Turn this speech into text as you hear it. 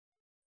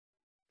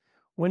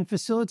When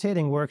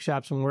facilitating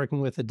workshops and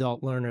working with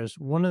adult learners,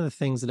 one of the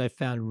things that I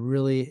found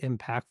really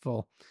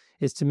impactful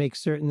is to make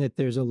certain that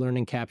there's a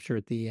learning capture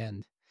at the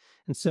end.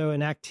 And so,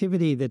 an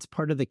activity that's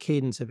part of the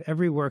cadence of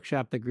every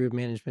workshop that group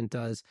management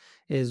does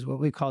is what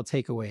we call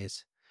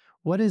takeaways.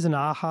 What is an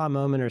aha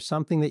moment or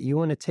something that you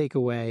want to take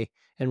away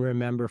and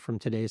remember from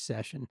today's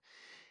session?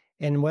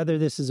 And whether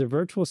this is a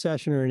virtual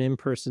session or an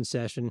in-person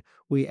session,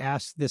 we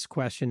ask this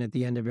question at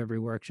the end of every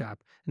workshop.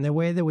 And the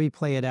way that we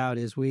play it out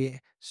is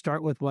we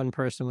start with one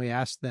person, we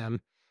ask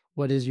them,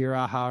 what is your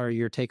aha or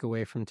your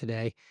takeaway from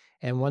today?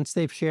 And once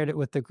they've shared it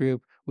with the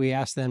group, we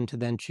ask them to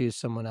then choose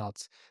someone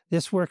else.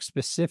 This works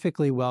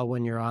specifically well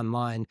when you're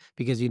online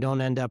because you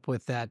don't end up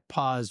with that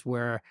pause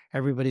where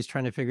everybody's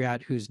trying to figure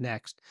out who's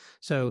next.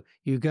 So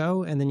you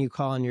go and then you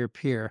call on your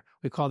peer.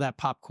 We call that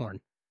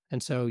popcorn.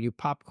 And so you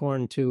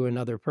popcorn to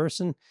another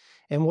person.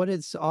 And what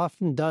it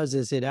often does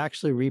is it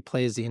actually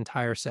replays the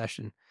entire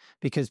session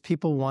because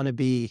people want to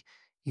be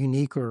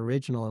unique or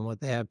original in what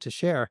they have to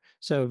share.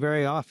 So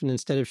very often,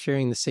 instead of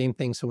sharing the same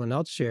thing someone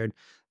else shared,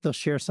 they'll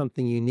share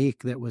something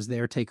unique that was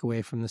their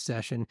takeaway from the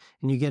session.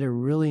 And you get a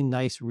really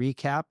nice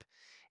recap.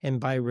 And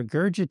by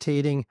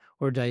regurgitating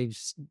or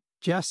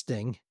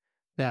digesting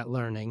that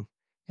learning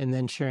and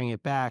then sharing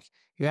it back,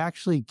 you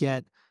actually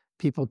get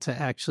people to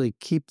actually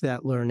keep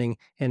that learning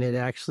and it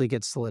actually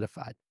gets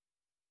solidified.